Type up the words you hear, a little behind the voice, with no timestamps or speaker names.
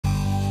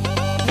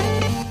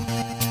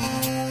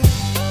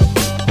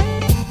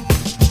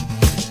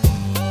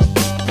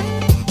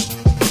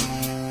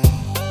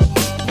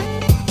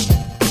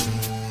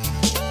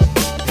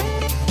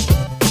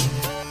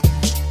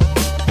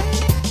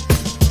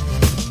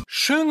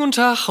Schönen guten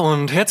Tag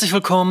und herzlich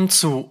willkommen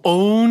zu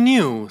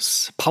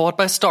O-News, powered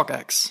by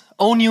Stockx.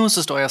 O-News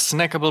ist euer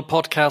snackable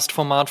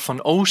Podcast-Format von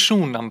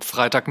SCHUHEN am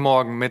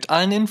Freitagmorgen mit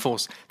allen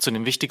Infos zu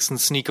den wichtigsten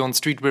Sneaker- und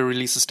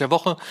Streetwear-Releases der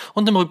Woche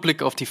und im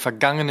Rückblick auf die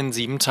vergangenen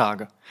 7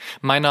 Tage.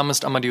 Mein Name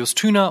ist Amadeus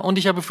Thüner und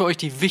ich habe für euch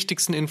die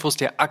wichtigsten Infos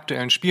der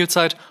aktuellen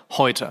Spielzeit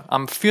heute,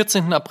 am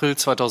 14. April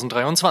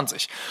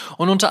 2023.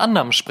 Und unter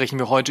anderem sprechen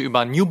wir heute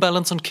über New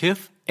Balance und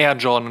Kith, Air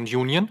Jordan und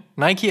Union,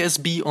 Nike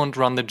SB und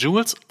Run the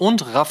Jewels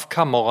und RAF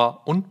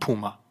Camora und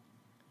Puma.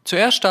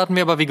 Zuerst starten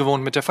wir aber wie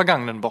gewohnt mit der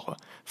vergangenen Woche.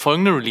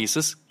 Folgende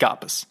Releases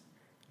gab es: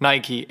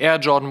 Nike Air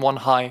Jordan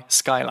 1 High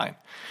Skyline,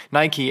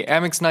 Nike Air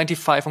Max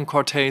 95 und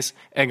Cortez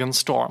Egon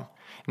Storm,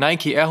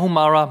 Nike Air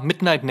Humara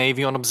Midnight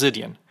Navy und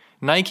Obsidian,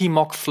 Nike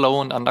Mock Flow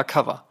und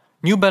Undercover,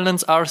 New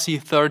Balance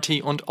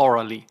RC30 und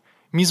Orally,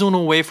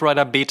 Mizuno Wave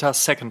Rider Beta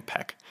Second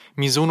Pack,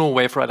 Mizuno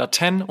Wave Rider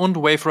 10 und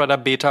Wave Rider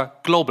Beta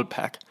Global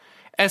Pack,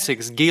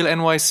 Essex Gel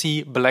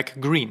NYC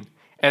Black Green,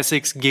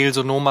 Essex Gel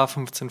Sonoma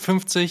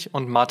 1550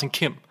 und Martin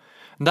Kim,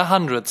 The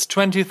Hundreds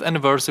 20th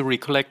Anniversary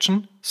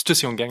Collection,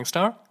 Stussy und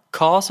Gangstar,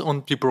 Cause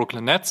und die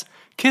Brooklyn Nets,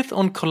 Kith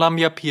und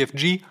Columbia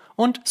PFG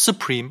und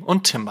Supreme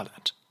und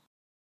Timberland.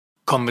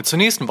 Kommen wir zur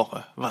nächsten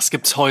Woche. Was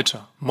gibt's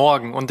heute,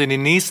 morgen und in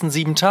den nächsten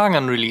 7 Tagen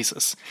an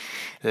Releases?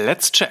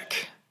 Let's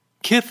check.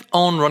 Kith,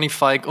 Own, Ronnie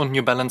Fike und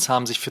New Balance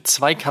haben sich für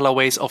 2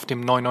 Colorways auf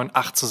dem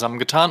 998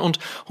 zusammengetan und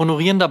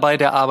honorieren dabei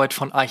der Arbeit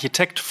von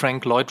Architekt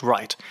Frank Lloyd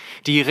Wright.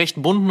 Die recht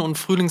bunten und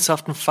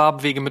frühlingshaften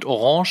Farbwege mit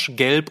Orange,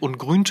 Gelb und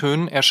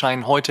Grüntönen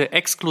erscheinen heute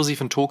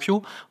exklusiv in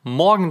Tokio,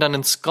 morgen dann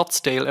in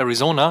Scottsdale,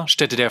 Arizona,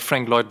 Stätte der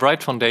Frank Lloyd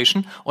Wright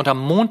Foundation, und am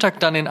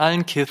Montag dann in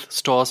allen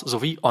Kith-Stores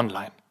sowie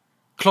online.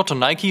 Clot und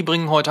Nike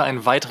bringen heute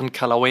einen weiteren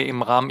Colorway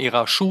im Rahmen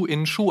ihrer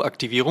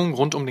Schuh-in-Schuh-Aktivierung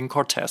rund um den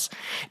Cortez.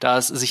 Da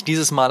es sich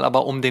dieses Mal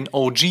aber um den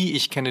OG,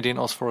 ich kenne den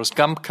aus Forrest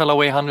Gump,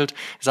 Colorway handelt,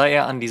 sei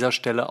er an dieser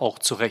Stelle auch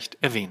zu Recht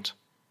erwähnt.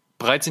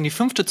 Bereits in die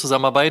 5.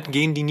 Zusammenarbeit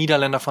gehen die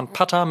Niederländer von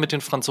Pata mit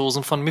den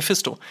Franzosen von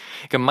Mephisto.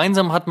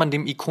 Gemeinsam hat man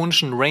dem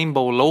ikonischen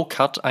Rainbow Low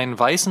Cut einen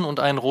weißen und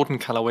einen roten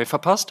Colorway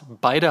verpasst,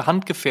 beide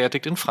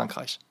handgefertigt in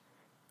Frankreich.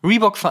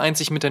 Reebok vereint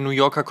sich mit der New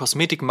Yorker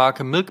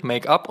Kosmetikmarke Milk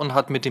Makeup und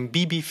hat mit dem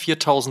BB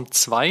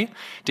 4002,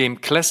 dem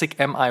Classic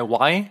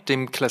MIY,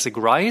 dem Classic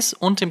Rise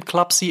und dem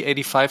Club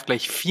C85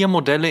 gleich 4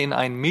 Modelle in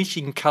einen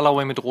milchigen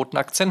Colorway mit roten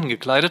Akzenten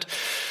gekleidet.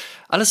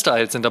 Alle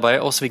Styles sind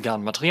dabei aus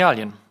veganen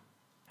Materialien.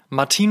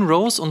 Martine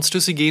Rose und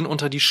Stussy gehen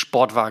unter die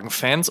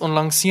Sportwagen-Fans und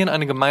lancieren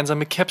eine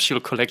gemeinsame Capsule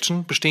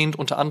Collection, bestehend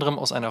unter anderem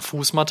aus einer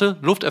Fußmatte,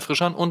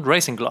 Lufterfrischern und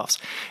Racing Gloves.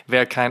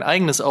 Wer kein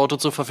eigenes Auto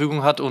zur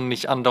Verfügung hat und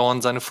nicht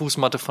andauernd seine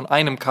Fußmatte von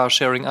einem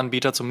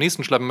Carsharing-Anbieter zum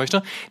nächsten schleppen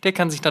möchte, der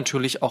kann sich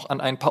natürlich auch an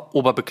ein paar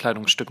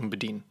Oberbekleidungsstücken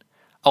bedienen.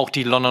 Auch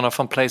die Londoner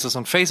von Places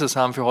and Faces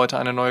haben für heute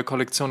eine neue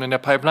Kollektion in der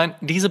Pipeline.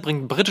 Diese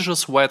bringt britische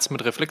Sweats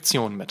mit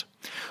Reflexionen mit.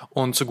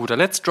 Und zu guter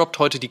Letzt droppt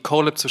heute die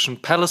Collab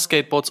zwischen Palace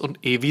Skateboards und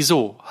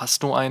Eviso.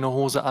 Hast du eine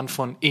Hose an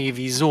von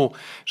Eviso?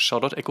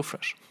 Shoutout Echo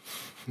Fresh.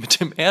 Mit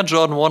dem Air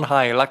Jordan 1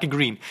 High Lucky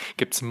Green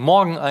gibt's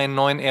morgen einen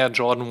neuen Air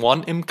Jordan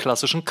 1 im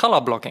klassischen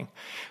Color Blocking.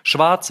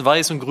 Schwarz,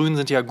 Weiß und Grün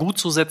sind ja gut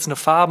zu setzende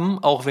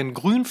Farben, auch wenn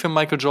Grün für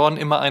Michael Jordan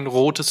immer ein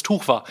rotes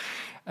Tuch war.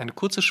 Eine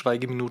kurze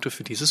Schweigeminute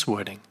für dieses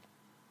Wording.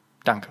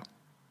 Danke.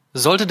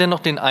 Sollte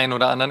dennoch den einen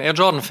oder anderen Air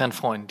Jordan-Fan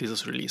freuen,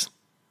 dieses Release.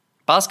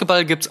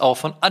 Basketball gibt's auch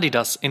von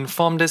Adidas in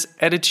Form des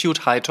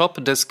Attitude High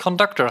Top, des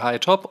Conductor High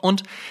Top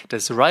und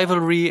des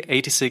Rivalry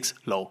 86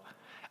 Low.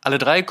 Alle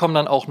 3 kommen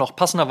dann auch noch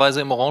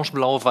passenderweise im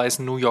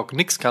orange-blau-weißen New York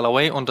Knicks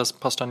Colorway und das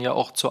passt dann ja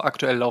auch zur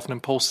aktuell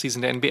laufenden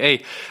Postseason der NBA,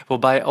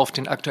 wobei auf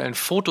den aktuellen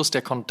Fotos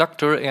der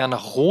Conductor eher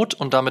nach Rot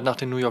und damit nach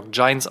den New York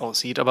Giants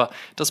aussieht, aber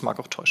das mag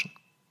auch täuschen.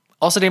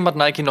 Außerdem hat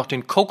Nike noch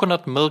den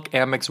Coconut Milk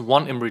Air Max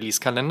 1 im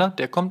Release-Kalender,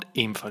 der kommt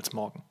ebenfalls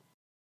morgen.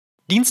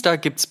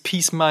 Dienstag gibt's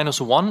Peace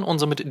Minus One und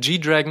somit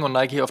G-Dragon und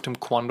Nike auf dem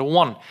Quando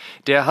One.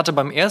 Der hatte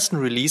beim ersten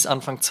Release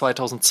Anfang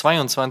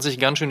 2022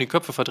 ganz schön die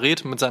Köpfe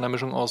verdreht mit seiner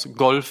Mischung aus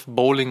Golf,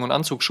 Bowling und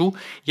Anzugsschuh.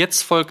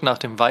 Jetzt folgt nach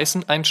dem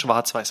weißen ein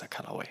schwarz-weißer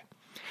Colorway.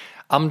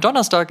 Am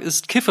Donnerstag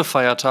ist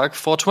Kiffefeiertag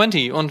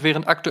 420 und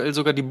während aktuell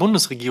sogar die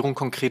Bundesregierung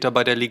konkreter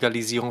bei der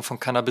Legalisierung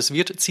von Cannabis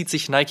wird, zieht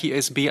sich Nike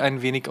SB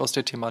ein wenig aus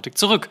der Thematik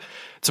zurück.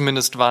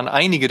 Zumindest waren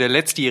einige der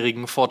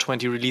letztjährigen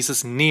 420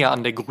 Releases näher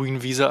an der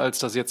Grünwiese als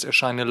das jetzt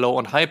erscheinende Low-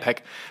 und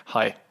High-Pack.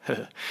 Hi.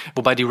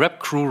 Wobei die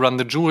Rap-Crew Run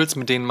the Jewels,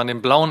 mit denen man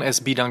den blauen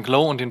SB Dunk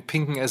Low und den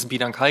pinken SB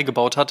Dunk High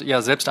gebaut hat,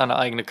 ja selbst eine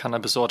eigene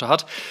Cannabis-Sorte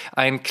hat.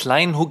 Einen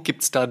kleinen Hook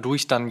gibt's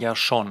dadurch dann ja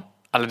schon.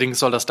 Allerdings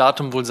soll das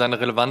Datum wohl seine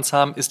Relevanz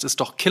haben, ist es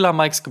doch Killer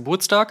Mikes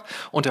Geburtstag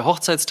und der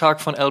Hochzeitstag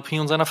von LP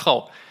und seiner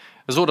Frau.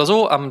 So oder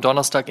so, am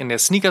Donnerstag in der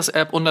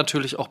Sneakers-App und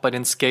natürlich auch bei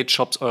den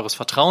Skate-Shops eures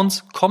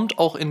Vertrauens, kommt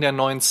auch in der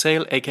neuen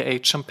Sale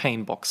aka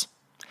Champagne Box.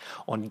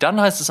 Und dann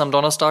heißt es am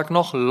Donnerstag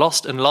noch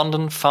Lost in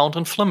London, Found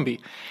in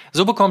Flimby.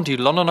 So bekommt die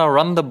Londoner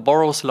Run the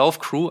Boroughs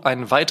Laufcrew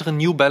einen weiteren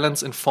New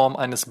Balance in Form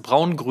eines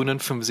braun-grünen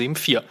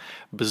 574.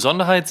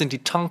 Besonderheit sind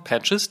die Tongue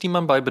Patches, die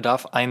man bei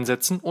Bedarf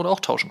einsetzen oder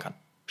auch tauschen kann.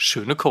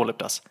 Schöne Collab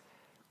das.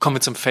 Kommen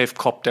wir zum Fave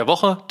Cop der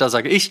Woche. Da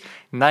sage ich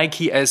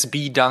Nike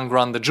SB Dunk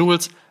Run the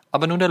Jewels,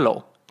 aber nur der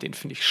Low. Den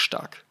finde ich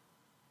stark.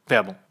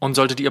 Werbung. Und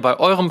solltet ihr bei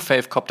eurem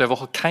Fave-Cop der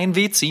Woche kein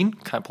Weh ziehen,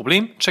 kein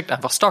Problem, checkt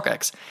einfach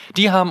Stockx.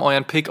 Die haben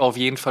euren Pick auf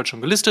jeden Fall schon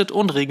gelistet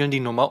und regeln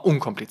die Nummer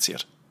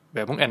unkompliziert.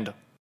 Werbung Ende.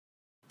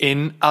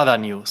 In other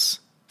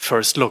news.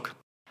 First Look.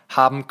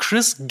 Haben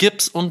Chris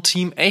Gibbs und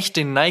Team echt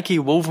den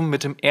Nike Woven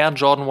mit dem Air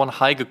Jordan 1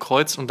 High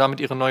gekreuzt und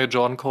damit ihre neue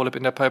Jordan Collab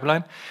in der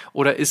Pipeline?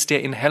 Oder ist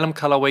der in hellem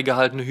Colorway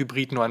gehaltene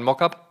Hybrid nur ein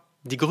Mockup?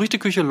 Die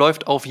Gerüchteküche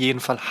läuft auf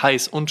jeden Fall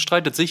heiß und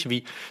streitet sich,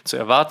 wie zu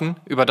erwarten,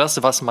 über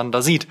das, was man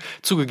da sieht.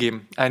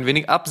 Zugegeben, ein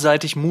wenig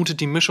abseitig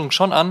mutet die Mischung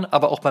schon an,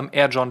 aber auch beim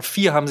Air Jordan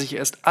 4 haben sich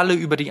erst alle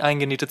über die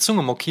eingenähte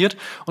Zunge mokiert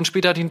und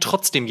später hat ihn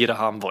trotzdem jeder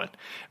haben wollen.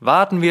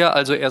 Warten wir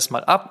also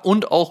erstmal ab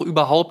und auch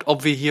überhaupt,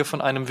 ob wir hier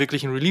von einem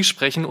wirklichen Release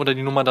sprechen oder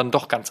die Nummer dann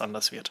doch ganz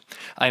anders wird.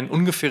 Ein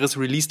ungefähres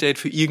Release-Date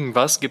für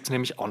irgendwas gibt's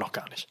nämlich auch noch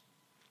gar nicht.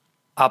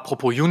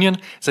 Apropos Union,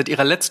 seit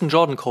ihrer letzten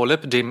Jordan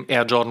Collab, dem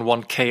Air Jordan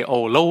 1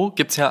 KO Low,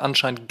 gibt's ja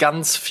anscheinend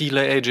ganz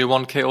viele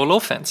AJ1 KO Low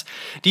Fans.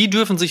 Die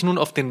dürfen sich nun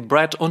auf den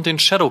Brad und den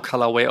Shadow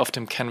Colorway auf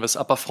dem Canvas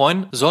Upper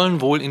freuen,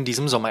 sollen wohl in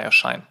diesem Sommer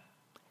erscheinen.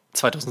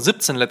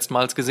 2017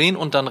 letztmals gesehen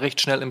und dann recht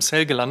schnell im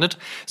Sale gelandet,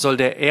 soll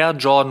der Air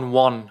Jordan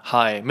 1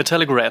 High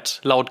Metallic Red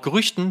laut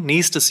Gerüchten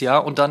nächstes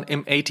Jahr und dann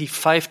im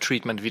 85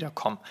 Treatment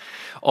wiederkommen.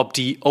 Ob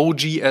die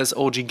OG as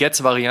OG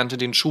Gets Variante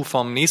den Schuh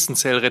vom nächsten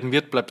Sale retten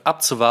wird, bleibt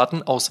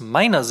abzuwarten. Aus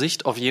meiner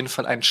Sicht auf jeden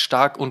Fall ein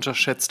stark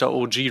unterschätzter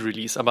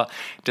OG-Release, aber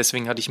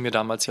deswegen hatte ich mir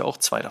damals ja auch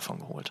 2 davon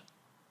geholt.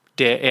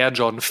 Der Air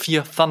Jordan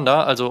 4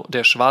 Thunder, also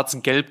der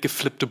schwarz-gelb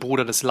geflippte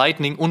Bruder des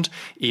Lightning und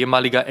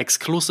ehemaliger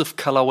Exclusive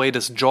Colorway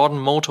des Jordan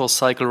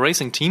Motorcycle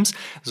Racing Teams,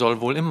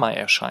 soll wohl im Mai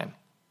erscheinen.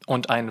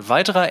 Und ein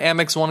weiterer Air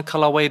Max One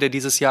Colorway, der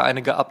dieses Jahr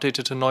eine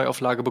geupdatete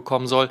Neuauflage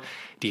bekommen soll.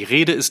 Die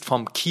Rede ist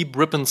vom Keep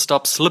Rippin'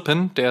 Stop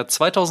Slippin', der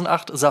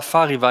 2008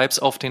 Safari-Vibes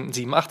auf den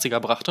 87er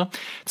brachte.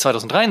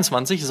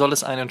 2023 soll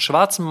es einen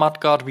schwarzen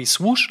Mudguard wie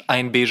Swoosh,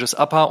 ein beiges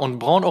Upper und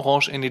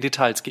braun-orange in die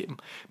Details geben.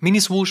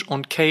 Mini-Swoosh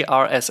und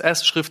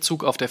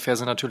KRSS-Schriftzug auf der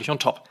Ferse natürlich on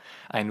top.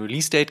 Ein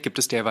Release-Date gibt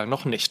es derweil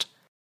noch nicht.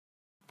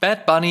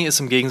 Bad Bunny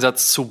ist im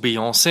Gegensatz zu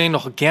Beyoncé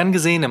noch gern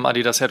gesehen im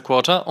Adidas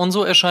Headquarter und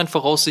so erscheint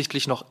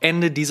voraussichtlich noch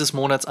Ende dieses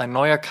Monats ein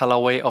neuer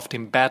Colorway auf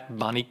dem Bad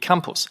Bunny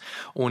Campus.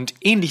 Und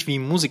ähnlich wie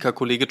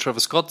Musikerkollege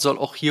Travis Scott soll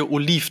auch hier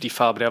Oliv die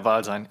Farbe der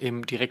Wahl sein.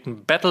 Im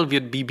direkten Battle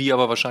wird BB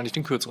aber wahrscheinlich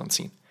den kürzeren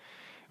ziehen.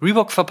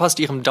 Reebok verpasst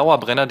ihrem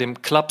Dauerbrenner,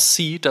 dem Club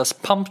C, das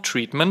Pump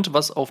Treatment,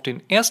 was auf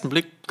den ersten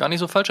Blick gar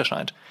nicht so falsch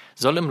erscheint.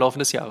 Soll im Laufe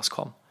des Jahres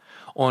kommen.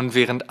 Und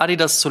während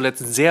Adidas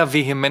zuletzt sehr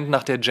vehement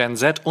nach der Gen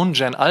Z und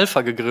Gen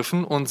Alpha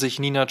gegriffen und sich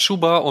Nina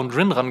Chuba und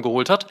Rin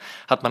rangeholt hat,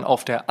 hat man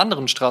auf der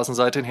anderen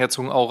Straßenseite in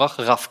Herzogenaurach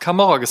RAF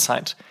Camora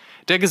gesigned.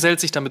 Der gesellt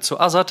sich damit zu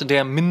Azad,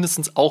 der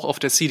mindestens auch auf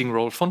der Seeding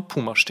Roll von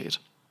Puma steht.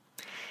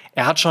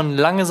 Er hat schon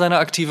lange seine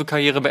aktive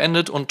Karriere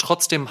beendet und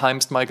trotzdem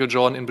heimst Michael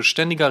Jordan in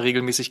beständiger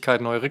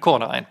Regelmäßigkeit neue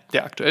Rekorde ein.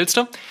 Der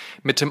aktuellste?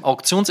 Mit dem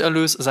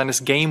Auktionserlös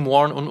seines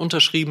Game-Worn und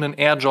unterschriebenen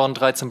Air Jordan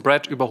 13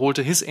 Brad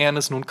überholte His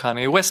Airness nun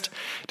Kanye West,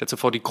 der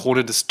zuvor die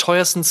Krone des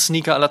teuersten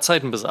Sneaker aller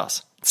Zeiten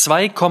besaß.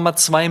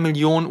 2,2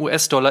 Millionen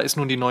US-Dollar ist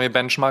nun die neue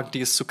Benchmark,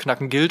 die es zu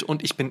knacken gilt,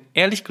 und ich bin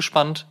ehrlich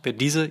gespannt, wer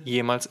diese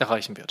jemals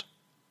erreichen wird.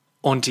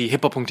 Und die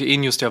hiphop.de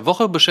News der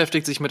Woche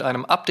beschäftigt sich mit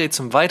einem Update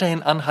zum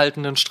weiterhin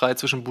anhaltenden Streit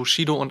zwischen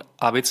Bushido und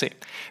ABC.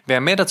 Wer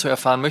mehr dazu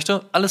erfahren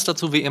möchte, alles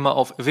dazu wie immer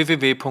auf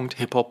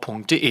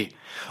www.hiphop.de.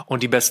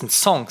 Und die besten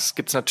Songs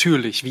gibt's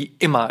natürlich wie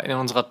immer in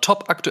unserer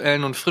top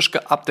aktuellen und frisch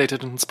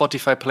geupdateten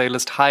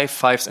Spotify-Playlist High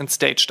Fives and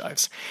Stage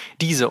Dives.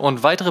 Diese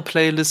und weitere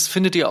Playlists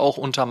findet ihr auch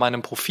unter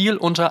meinem Profil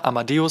unter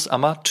Amadeus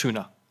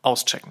Amatüner.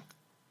 Auschecken.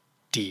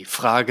 Die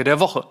Frage der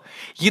Woche.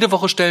 Jede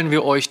Woche stellen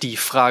wir euch die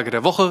Frage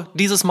der Woche,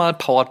 dieses Mal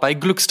powered by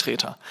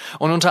Glückstreter.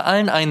 Und unter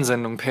allen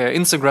Einsendungen per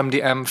Instagram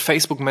DM,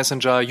 Facebook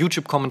Messenger,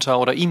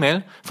 YouTube-Kommentar oder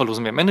E-Mail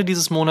verlosen wir am Ende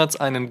dieses Monats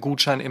einen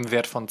Gutschein im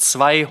Wert von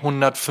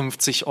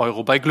 250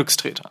 € bei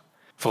Glückstreter.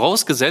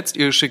 Vorausgesetzt,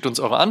 ihr schickt uns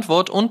eure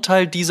Antwort und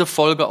teilt diese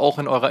Folge auch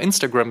in eurer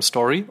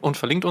Instagram-Story und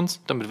verlinkt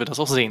uns, damit wir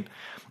das auch sehen.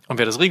 Und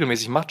wer das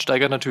regelmäßig macht,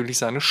 steigert natürlich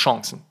seine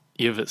Chancen.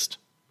 Ihr wisst.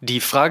 Die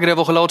Frage der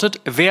Woche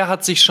lautet, wer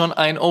hat sich schon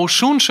ein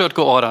SCHUHEN-Shirt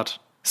geordert?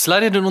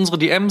 Slidet in unsere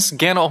DMs,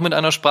 gerne auch mit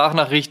einer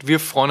Sprachnachricht.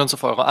 Wir freuen uns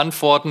auf eure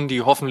Antworten,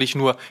 die hoffentlich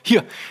nur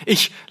hier,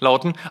 ich,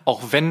 lauten,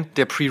 auch wenn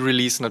der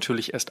Pre-Release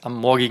natürlich erst am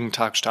morgigen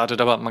Tag startet,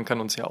 aber man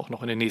kann uns ja auch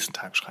noch in den nächsten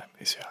Tagen schreiben,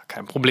 ist ja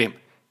kein Problem.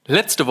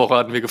 Letzte Woche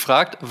hatten wir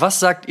gefragt,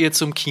 was sagt ihr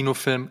zum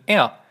Kinofilm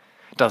R?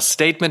 Das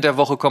Statement der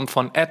Woche kommt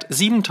von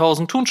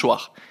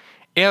 @7000tunschwach.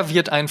 Er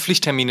wird ein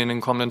Pflichttermin in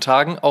den kommenden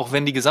Tagen, auch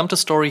wenn die gesamte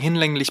Story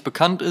hinlänglich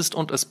bekannt ist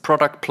und es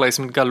Product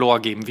Placement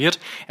galore geben wird,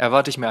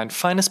 erwarte ich mir ein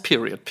feines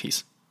Period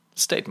Piece.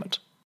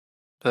 Statement.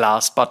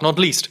 Last but not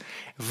least.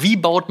 Wie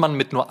baut man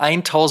mit nur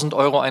 1.000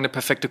 € eine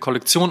perfekte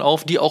Kollektion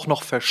auf, die auch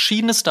noch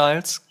verschiedene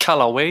Styles,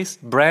 Colorways,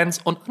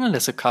 Brands und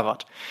Anlässe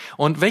covert?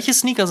 Und welche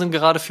Sneaker sind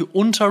gerade für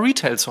unter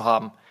Retail zu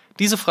haben?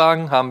 Diese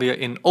Fragen haben wir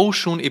in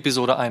SCHUHEN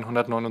Episode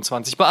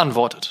 129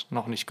 beantwortet.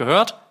 Noch nicht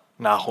gehört?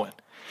 Nachholen.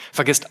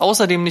 Vergesst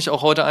außerdem nicht,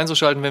 auch heute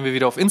einzuschalten, wenn wir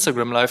wieder auf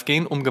Instagram live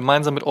gehen, um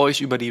gemeinsam mit euch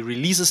über die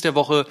Releases der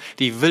Woche,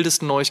 die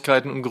wildesten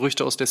Neuigkeiten und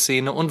Gerüchte aus der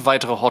Szene und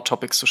weitere Hot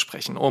Topics zu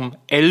sprechen. Um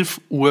 11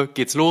 Uhr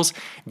geht's los.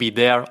 Be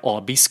there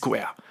or be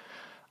square.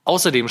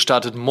 Außerdem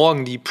startet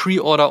morgen die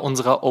Pre-Order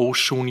unserer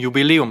SCHUHEN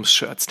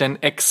Jubiläums-Shirts,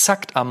 denn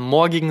exakt am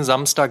morgigen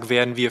Samstag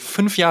werden wir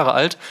 5 Jahre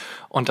alt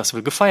und das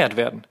will gefeiert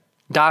werden.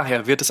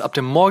 Daher wird es ab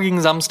dem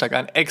morgigen Samstag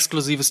ein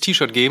exklusives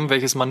T-Shirt geben,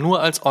 welches man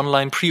nur als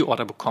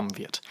Online-Pre-Order bekommen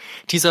wird.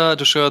 Teaser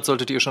des Shirts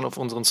solltet ihr schon auf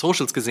unseren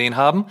Socials gesehen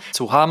haben.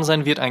 Zu haben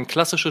sein wird ein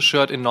klassisches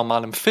Shirt in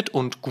normalem Fit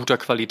und guter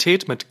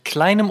Qualität mit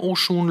kleinem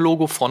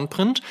SCHUHEN-Logo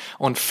Frontprint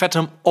und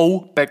fettem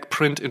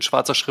O-Backprint in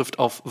schwarzer Schrift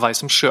auf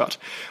weißem Shirt.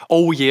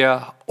 Oh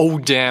yeah, oh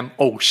damn,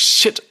 oh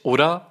shit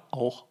oder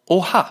auch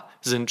oha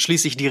sind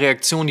schließlich die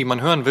Reaktionen, die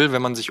man hören will,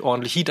 wenn man sich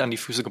ordentlich Heat an die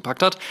Füße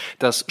gepackt hat.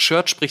 Das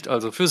Shirt spricht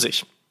also für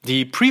sich.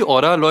 Die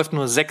Pre-Order läuft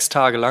nur 6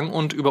 Tage lang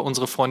und über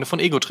unsere Freunde von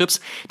Ego-Trips.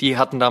 Die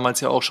hatten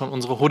damals ja auch schon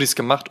unsere Hoodies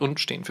gemacht und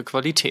stehen für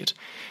Qualität.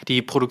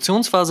 Die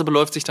Produktionsphase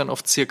beläuft sich dann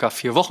auf circa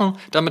 4 Wochen.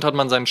 Damit hat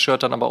man sein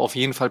Shirt dann aber auf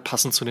jeden Fall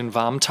passend zu den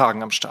warmen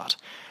Tagen am Start.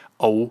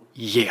 Oh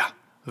yeah!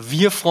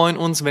 Wir freuen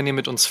uns, wenn ihr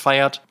mit uns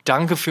feiert.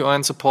 Danke für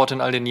euren Support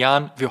in all den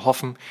Jahren. Wir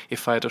hoffen, ihr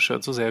feiert das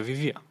Shirt so sehr wie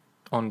wir.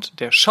 Und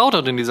der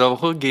Shoutout in dieser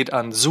Woche geht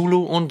an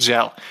Zulu und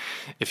Gel.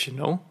 If you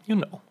know, you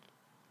know.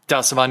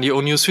 Das waren die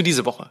O-News für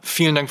diese Woche.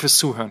 Vielen Dank fürs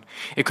Zuhören.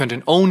 Ihr könnt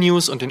den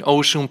O-News und den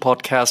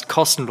SCHUHEN-Podcast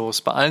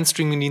kostenlos bei allen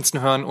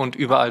Streamingdiensten hören und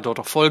überall dort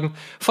auch folgen.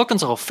 Folgt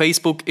uns auch auf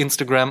Facebook,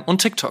 Instagram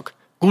und TikTok.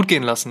 Gut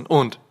gehen lassen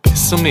und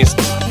bis zum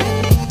nächsten Mal.